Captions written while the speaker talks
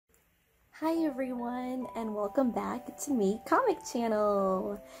Hi everyone, and welcome back to me comic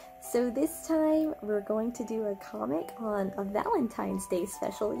channel. So this time we're going to do a comic on a Valentine's Day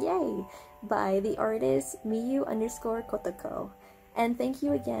special, yay, by the artist Miyu_Kotoko. And thank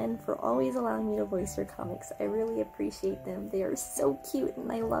you again for always allowing me to voice your comics. I really appreciate them. They are so cute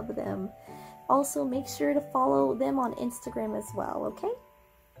and I love them. Also, make sure to follow them on Instagram as well, okay?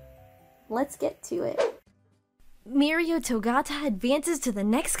 Let's get to it. Mirio Togata advances to the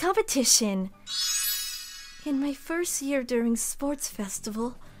next competition. In my first year during sports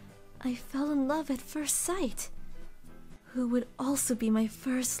festival, I fell in love at first sight. Who would also be my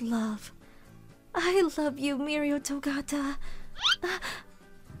first love? I love you, Mirio Togata.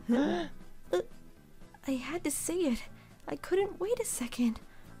 I had to say it. I couldn't wait a second,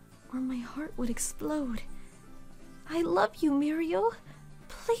 or my heart would explode. I love you, Mirio.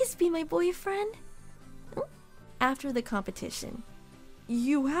 Please be my boyfriend. After the competition.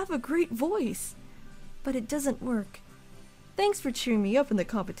 You have a great voice, but it doesn't work. Thanks for cheering me up in the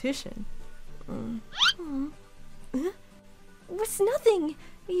competition. It's nothing.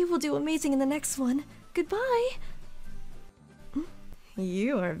 You will do amazing in the next one. Goodbye.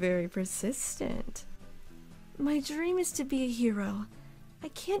 You are very persistent. My dream is to be a hero. I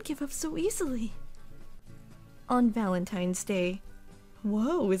can't give up so easily. On Valentine's Day.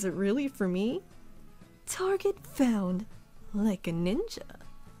 Whoa, is it really for me? Target found, like a ninja.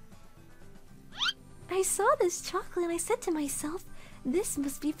 I saw this chocolate and I said to myself, this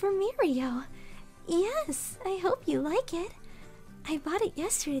must be for Mirio. Yes, I hope you like it. I bought it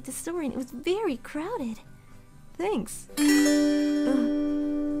yesterday at the store and it was very crowded. Thanks.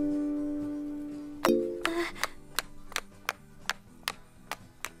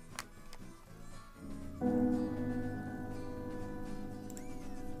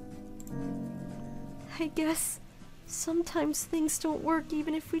 I guess sometimes things don't work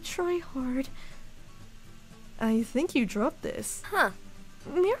even if we try hard. I think you dropped this. Huh.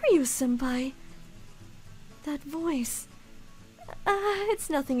 Mirio-senpai. That voice. It's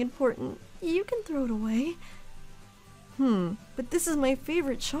nothing important. You can throw it away. But this is my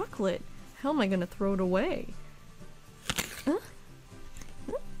favorite chocolate. How am I gonna throw it away? Huh?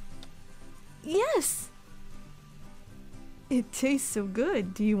 Yes! It tastes so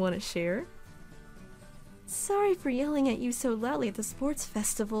good. Do you want to share? Sorry for yelling at you so loudly at the sports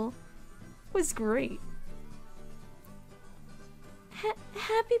festival. It was great.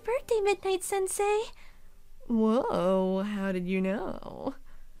 Happy birthday, Midnight Sensei! Whoa, how did you know?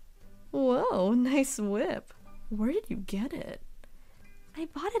 Whoa, nice whip. Where did you get it? I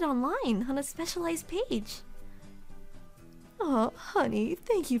bought it online on a specialized page. Oh, honey,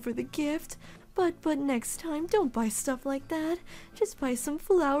 thank you for the gift. But next time, don't buy stuff like that. Just buy some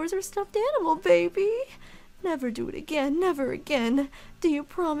flowers or stuffed animal, baby. Never do it again, never again. Do you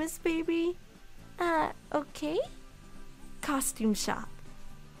promise, baby? Okay. Costume shop.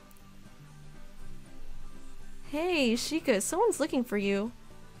 Hey, Shika, someone's looking for you.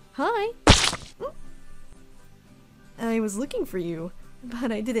 Hi. I was looking for you,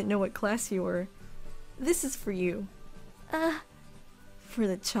 but I didn't know what class you were. This is for you. For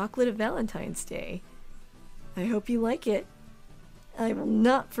the chocolate of Valentine's Day. I hope you like it. I will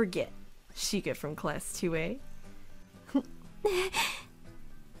not forget. Shika from class 2A.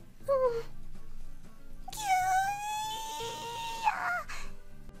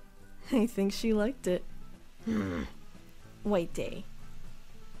 I think she liked it. White Day.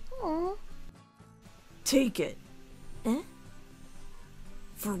 Aww. Take it. Eh?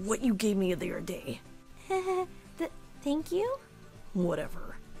 For what you gave me the other day. Thank you?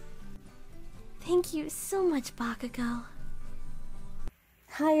 Whatever. Thank you so much, Bakugo.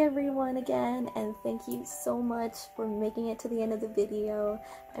 Hi everyone again, and thank you so much for making it to the end of the video.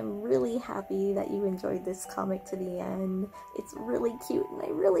 I'm really happy that you enjoyed this comic to the end. It's really cute and I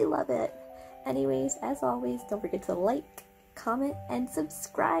really love it. Anyways, as always, don't forget to like, comment, and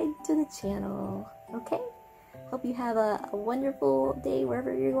subscribe to the channel, okay? Hope you have a wonderful day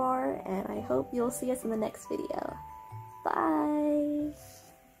wherever you are, and I hope you'll see us in the next video. Bye!